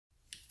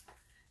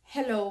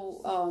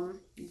Hello,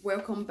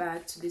 welcome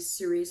back to this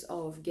series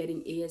of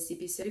getting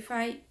ASCP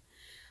certified.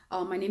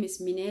 My name is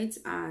Minette,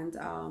 and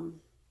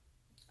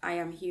I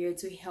am here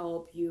to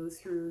help you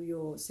through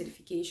your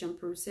certification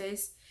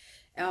process.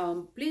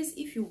 Please,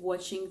 if you're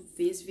watching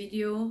this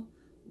video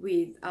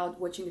without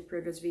watching the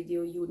previous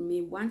video, you may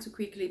want to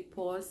quickly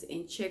pause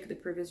and check the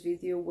previous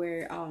video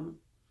where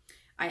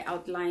I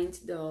outlined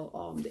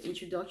the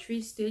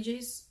introductory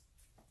stages,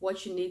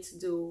 what you need to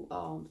do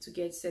to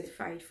get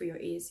certified for your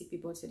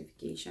ASCP board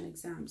certification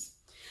exams.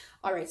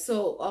 All right,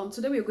 so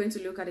today we're going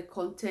to look at the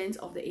content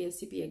of the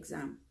ASCP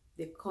exam.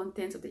 The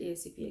content of the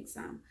ASCP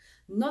exam,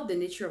 not the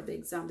nature of the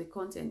exam, the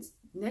content.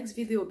 Next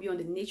video will be on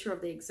the nature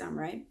of the exam,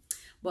 right?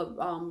 But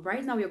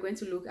right now we are going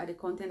to look at the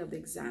content of the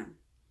exam.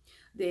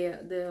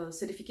 The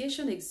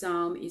certification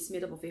exam is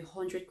made up of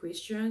 100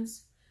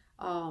 questions,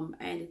 and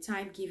the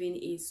time given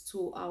is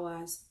 2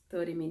 hours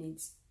 30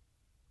 minutes.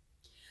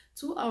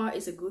 2 hours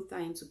is a good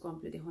time to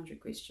complete 100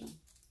 questions.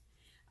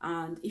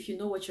 And if you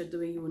know what you're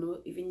doing, you will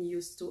not even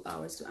use 2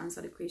 hours to answer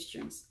the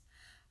questions.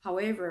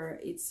 However,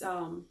 it's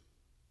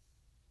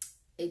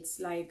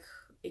like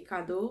a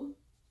cadeau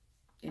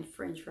in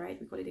French, right?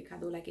 We call it a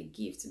cadeau, like a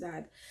gift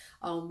that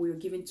we're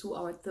giving 2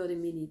 hours 30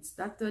 minutes.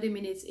 That 30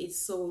 minutes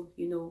is so,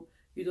 you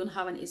don't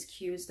have an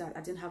excuse that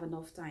I didn't have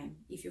enough time.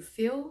 If you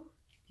feel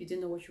you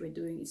didn't know what you were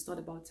doing, it's not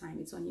about time,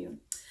 it's on you.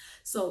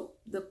 So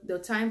the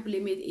time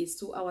limit is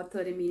 2 hours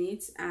 30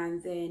 minutes,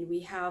 and then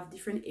we have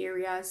different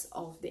areas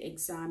of the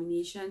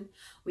examination.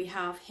 We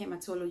have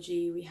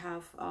hematology, we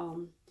have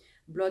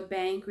blood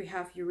bank, we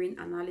have urine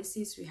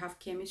analysis, we have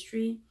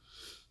chemistry,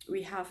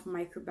 we have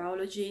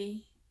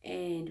microbiology,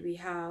 and we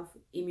have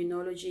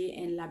immunology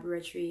and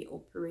laboratory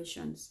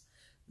operations.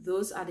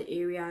 Those are the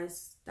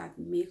areas that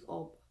make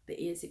up the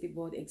ASCP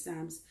board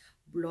exams: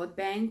 blood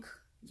bank,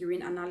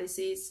 urine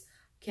analysis,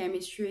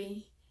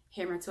 chemistry,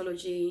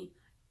 hematology,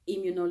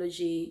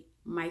 immunology,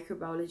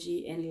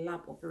 microbiology, and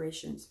lab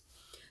operations.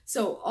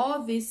 So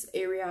all these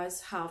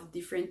areas have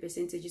different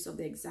percentages of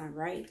the exam,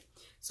 right?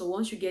 So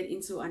once you get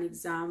into an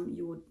exam,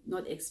 you would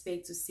not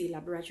expect to see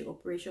laboratory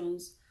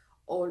operations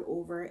all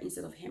over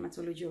instead of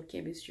hematology or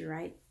chemistry,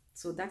 right?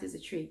 So that is the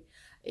trick.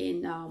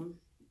 In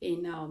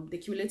the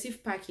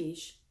cumulative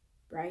package,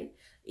 right,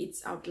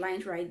 it's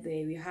outlined right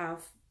there. We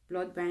have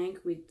blood bank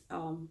with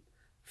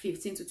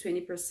 15 to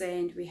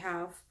 20%. We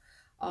have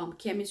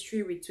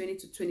chemistry with 20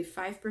 to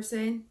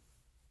 25%.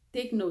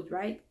 Take note,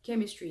 right?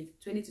 Chemistry,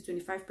 20 to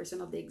 25%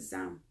 of the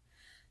exam.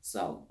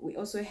 So we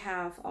also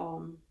have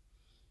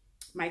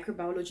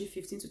microbiology,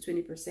 15 to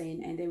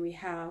 20%, and then we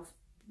have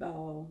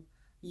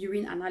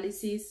urine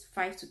analysis,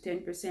 5 to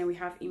 10%. We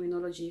have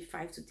immunology,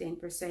 5 to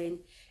 10%,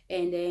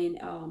 and then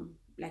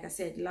like I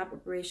said, lab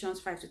operations,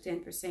 5 to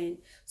 10%.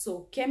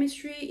 So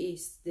chemistry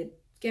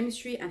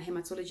and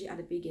hematology are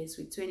the biggest,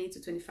 with 20 to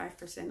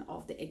 25%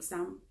 of the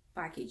exam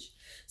package.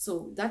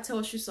 So that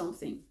tells you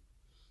something.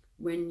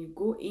 When you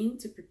go in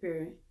to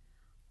prepare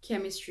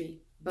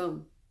chemistry,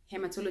 boom,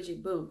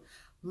 hematology, boom,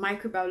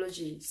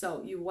 microbiology,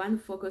 so you want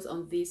to focus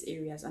on these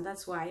areas. And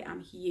that's why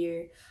I'm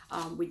here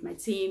with my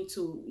team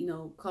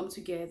to come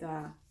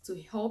together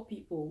to help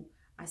people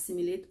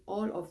assimilate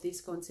all of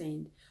this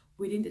content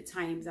within the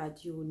time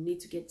that you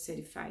need to get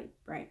certified,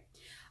 right?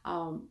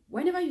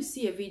 Whenever you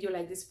see a video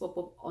like this pop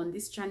up on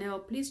this channel,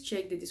 please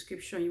check the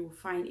description. You will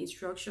find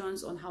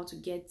instructions on how to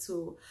get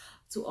to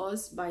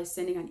us by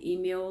sending an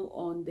email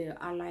on the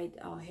Allied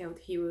Health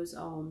Heroes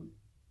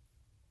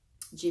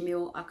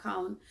Gmail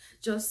account.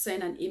 Just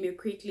send an email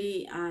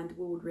quickly and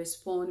we will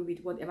respond with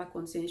whatever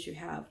concerns you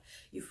have.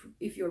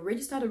 If you're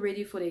registered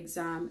already for the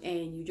exam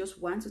and you just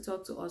want to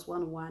talk to us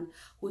one-on-one,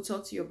 we'll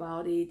talk to you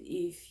about it.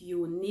 If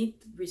you need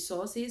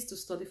resources to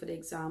study for the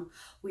exam,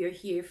 we are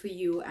here for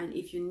you. And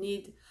if you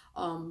need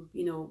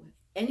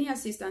any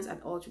assistance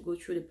at all to go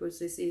through the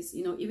processes,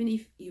 even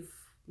if you've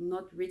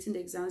not written the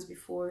exams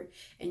before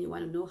and you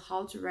want to know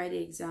how to write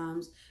the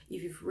exams,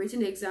 if you've written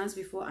the exams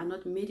before and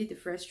not made it the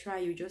first try,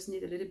 you just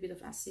need a little bit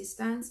of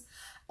assistance,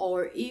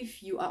 or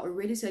if you are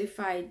already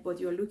certified but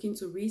you're looking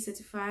to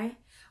recertify,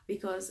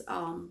 because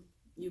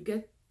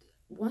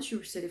once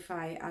you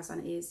certify as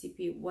an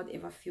ASCP,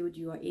 whatever field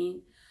you are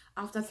in,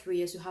 after 3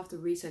 years you have to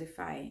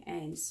recertify.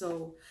 And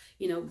so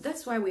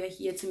that's why we are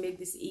here, to make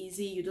this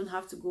easy. You don't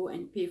have to go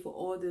and pay for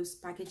all those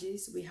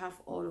packages. We have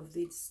all of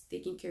this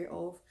taken care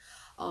of.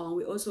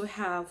 We also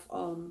have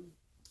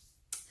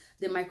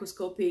the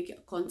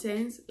microscopic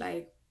contents,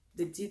 like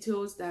the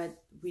details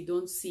that we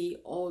don't see,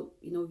 all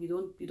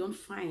you don't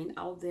find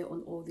out there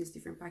on all these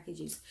different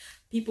packages.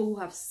 People who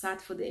have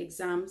sat for the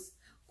exams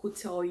could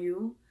tell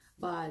you,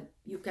 but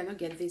you cannot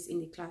get this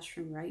in the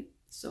classroom, right?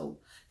 So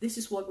this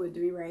is what we're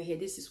doing right here.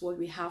 This is what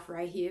we have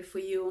right here for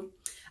you.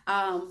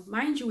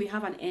 Mind you, we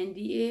have an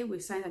NDA. We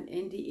signed an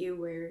NDA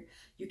where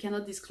you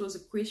cannot disclose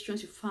the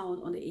questions you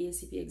found on the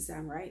ASCP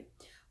exam, right?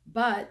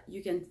 But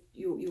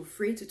you're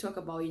free to talk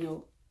about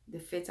the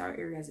fertile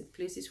areas, the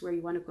places where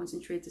you want to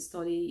concentrate to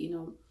study.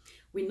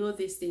 We know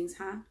these things,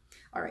 huh?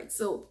 All right,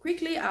 so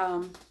quickly,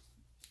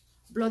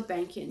 blood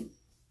banking.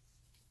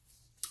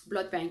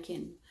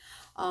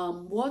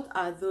 what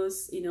are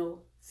those, you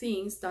know,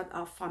 things that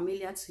are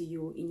familiar to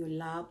you in your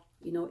lab,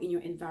 you know, in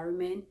your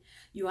environment.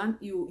 You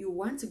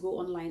want to go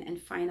online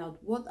and find out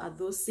what are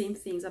those same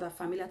things that are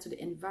familiar to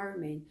the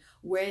environment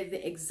where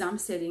the exam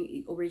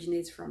setting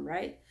originates from,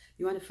 right?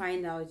 You want to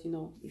find out, you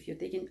know, if you're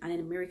taking an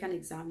American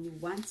exam, you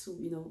want to,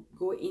 you know,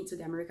 go into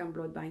the American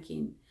blood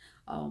banking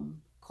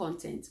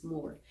content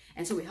more.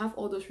 And so we have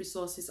all those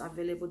resources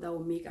available that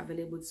will make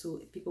available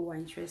to people who are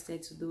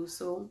interested to do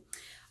so.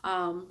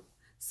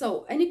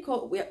 So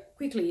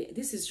quickly,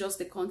 this is just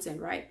the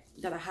content, right,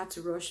 that I had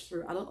to rush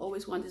through. I don't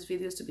always want these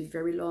videos to be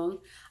very long.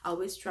 I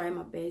always try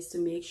my best to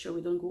make sure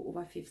we don't go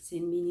over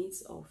 15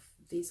 minutes of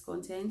this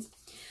content,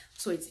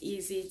 so it's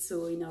easy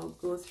to, you know,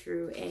 go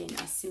through and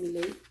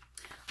assimilate.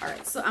 All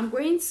right, so I'm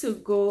going to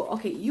go.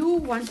 Okay, you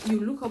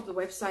look up the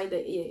website, the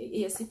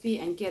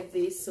ASCP, and get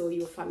this so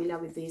you're familiar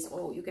with this,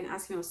 or you can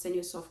ask me, I'll send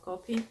you a soft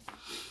copy.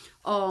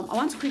 I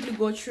want to quickly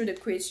go through the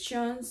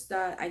questions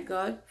that I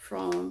got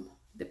from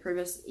the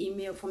previous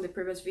email, from the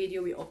previous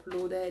video we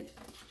uploaded,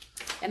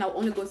 and I'll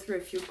only go through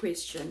a few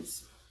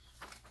questions.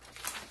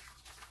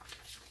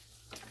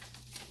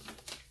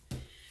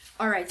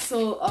 All right,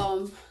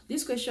 so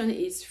this question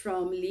is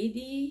from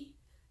Lady.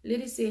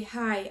 Lady say,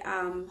 hi,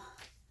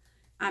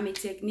 I'm a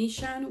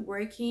technician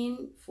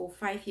working for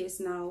 5 years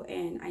now,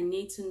 and I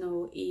need to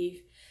know if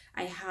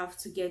I have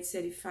to get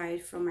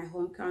certified from my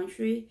home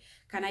country.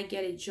 Can I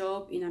get a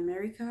job in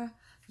America?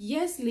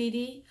 Yes,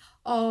 lady.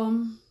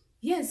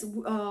 Yes,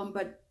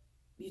 but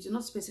you do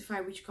not specify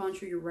which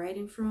country you're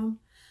writing from.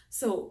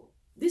 So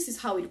this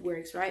is how it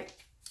works, right?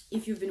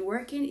 If you've been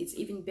working, it's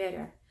even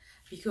better,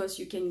 because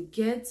you can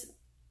get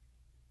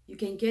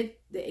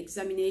the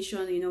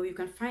examination, you know, you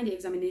can find the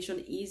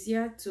examination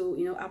easier to,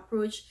 you know,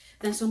 approach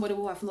than somebody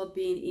who have not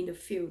been in the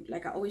field.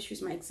 Like I always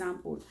use my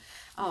example.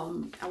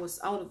 I was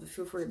out of the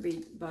field for a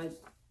bit,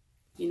 but,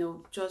 you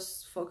know,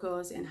 just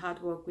focus and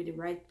hard work with the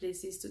right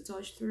places to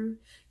touch through,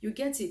 you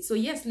get it. So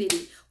yes,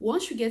 lady,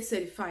 once you get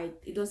certified,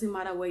 it doesn't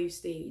matter where you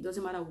stay. It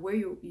doesn't matter where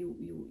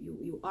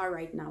you are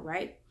right now,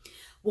 right?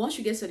 Once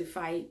you get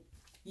certified,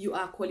 you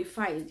are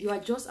qualified. You are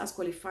just as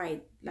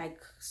qualified like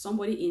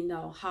somebody in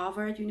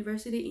Harvard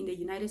University in the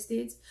United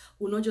States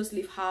will not just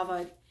leave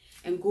Harvard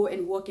and go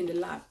and work in the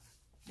lab.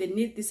 They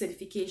need the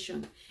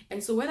certification.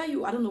 And so whether I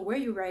don't know where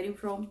you're writing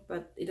from,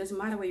 but it doesn't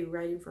matter where you're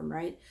writing from,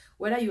 right?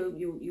 Whether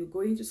you're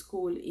going to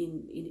school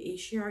in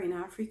Asia, in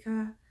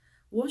Africa,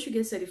 once you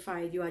get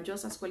certified, you are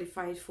just as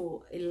qualified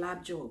for a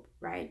lab job,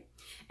 right?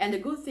 And the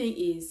good thing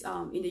is,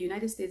 in the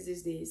United States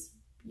these days,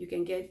 you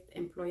can get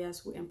employers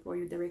who employ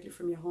you directly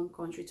from your home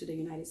country to the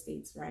United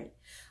States, right?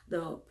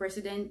 The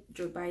President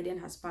Joe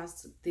Biden has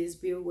passed this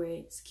bill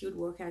where skilled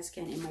workers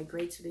can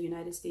immigrate to the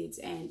United States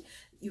and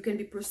you can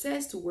be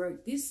processed to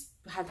work. This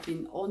has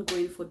been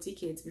ongoing for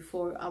decades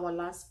before our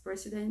last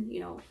president,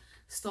 you know,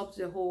 stopped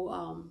the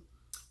whole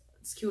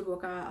skilled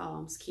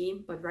worker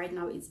scheme, but right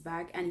now it's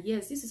back. And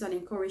yes, this is an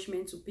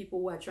encouragement to people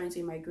who are trying to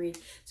immigrate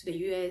to the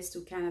US, to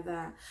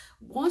Canada.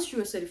 Once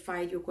you're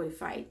certified, you're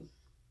qualified.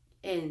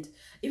 And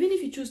even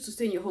if you choose to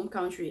stay in your home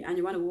country and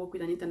you want to work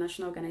with an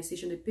international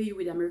organization, they pay you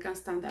with the American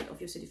standard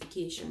of your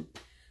certification.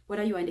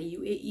 Whether you are in the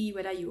UAE,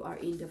 whether you are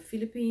in the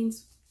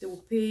Philippines, they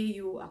will pay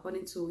you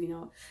according to, you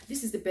know,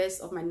 this is the best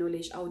of my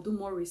knowledge. I will do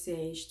more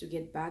research to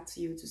get back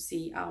to you to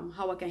see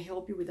how I can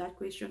help you with that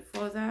question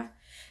further.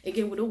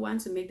 Again, we don't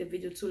want to make the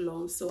video too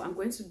long, so I'm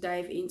going to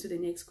dive into the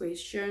next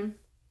question.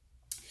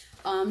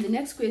 The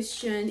next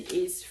question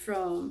is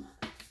from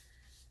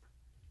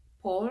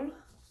Paul.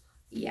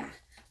 Yeah.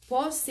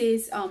 Paul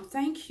says,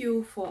 thank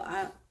you for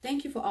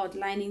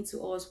outlining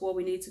to us what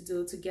we need to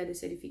do to get the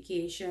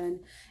certification.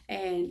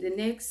 And the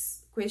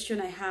next question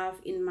I have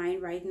in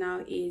mind right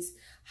now is,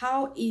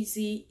 how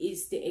easy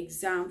is the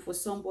exam for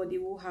somebody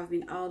who have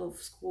been out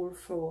of school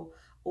for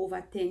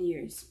over 10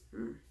 years?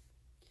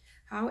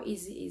 How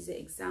easy is the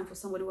exam for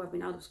somebody who have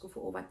been out of school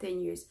for over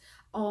 10 years?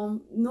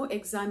 No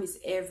exam is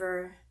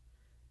ever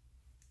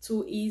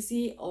too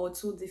easy or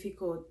too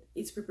difficult.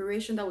 It's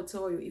preparation that will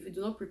tell you. If you do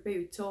not prepare,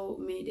 you tell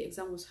me the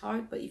exam was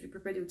hard, but if you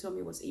prepared, you tell me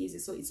it was easy.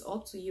 So it's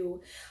up to you.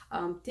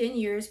 10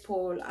 years,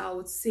 Paul, I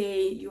would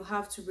say you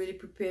have to really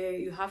prepare.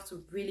 You have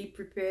to really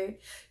prepare.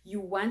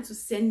 You want to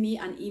send me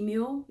an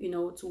email, you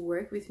know, to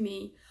work with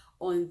me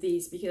on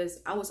this,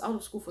 because I was out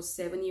of school for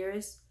 7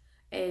 years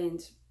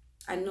and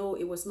I know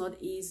it was not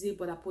easy,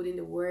 but I put in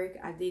the work.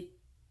 I did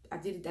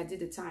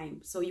the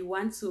time. So you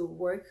want to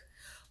work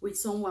with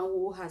someone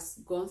who has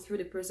gone through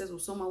the process, or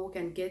someone who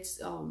can get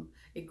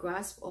a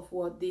grasp of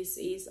what this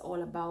is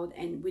all about,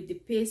 and with the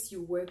pace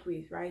you work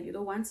with, right? You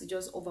don't want to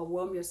just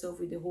overwhelm yourself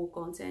with the whole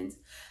content.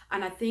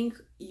 And I think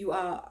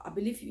I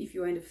believe if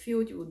you're in the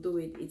field, you will do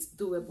it. It's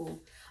doable.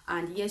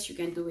 And yes, you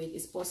can do it.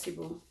 It's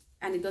possible.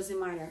 And it doesn't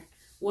matter.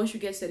 Once you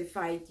get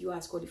certified, you are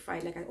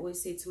qualified, like I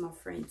always say to my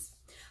friends.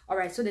 All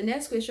right, so the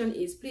next question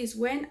is, please,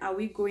 when are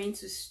we going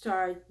to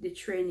start the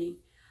training?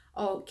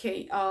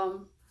 Okay,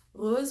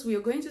 Rose, we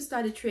are going to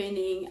start the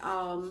training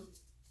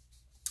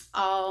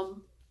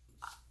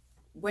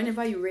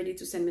whenever you're ready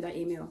to send me that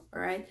email.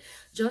 All right,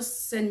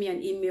 just send me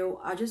an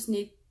email. I just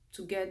need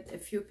to get a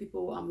few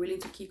people I'm willing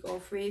to kick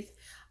off with.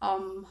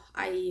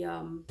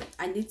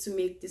 I need to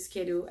make this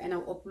schedule, and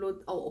I'll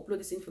upload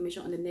this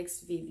information on the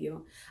next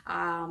video.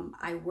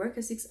 I work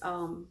a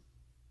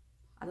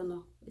I don't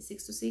know, a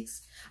 6 to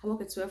 6. I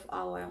work a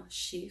 12-hour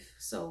shift,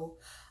 so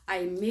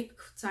I make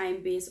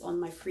time based on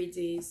my free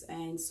days.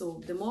 And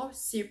so the more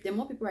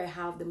people I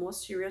have, the more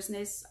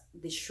seriousness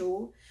they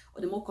show,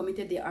 or the more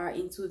committed they are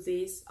into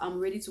this. I'm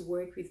ready to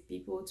work with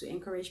people, to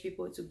encourage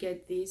people to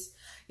get this.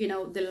 You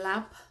know, the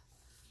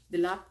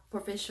lab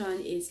profession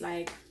is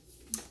like,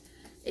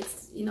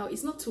 it's, you know,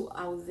 it's not too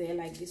out there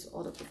like these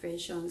other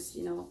professions,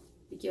 you know,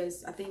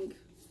 because I think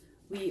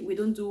we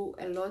don't do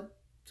a lot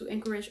to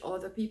encourage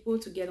other people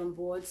to get on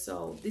board.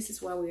 So this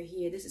is why we're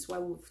here. This is why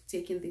we've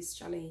taken this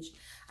challenge.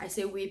 I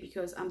say we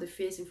because I'm the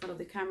face in front of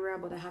the camera,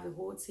 but I have a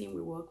whole team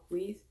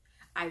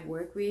I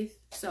work with,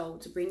 so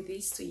to bring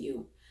this to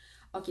you.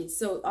 Okay,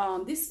 so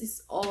this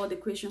is all the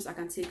questions I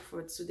can take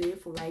for today,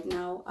 for right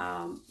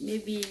now.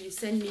 Maybe you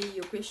send me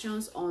your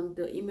questions on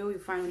the email you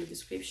find in the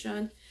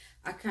description.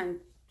 I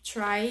can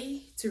try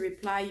to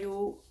reply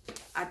you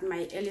at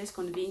my earliest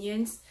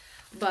convenience,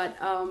 but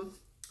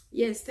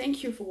yes,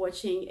 thank you for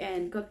watching,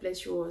 and God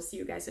bless you all. See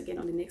you guys again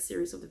on the next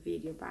series of the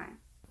video.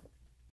 Bye.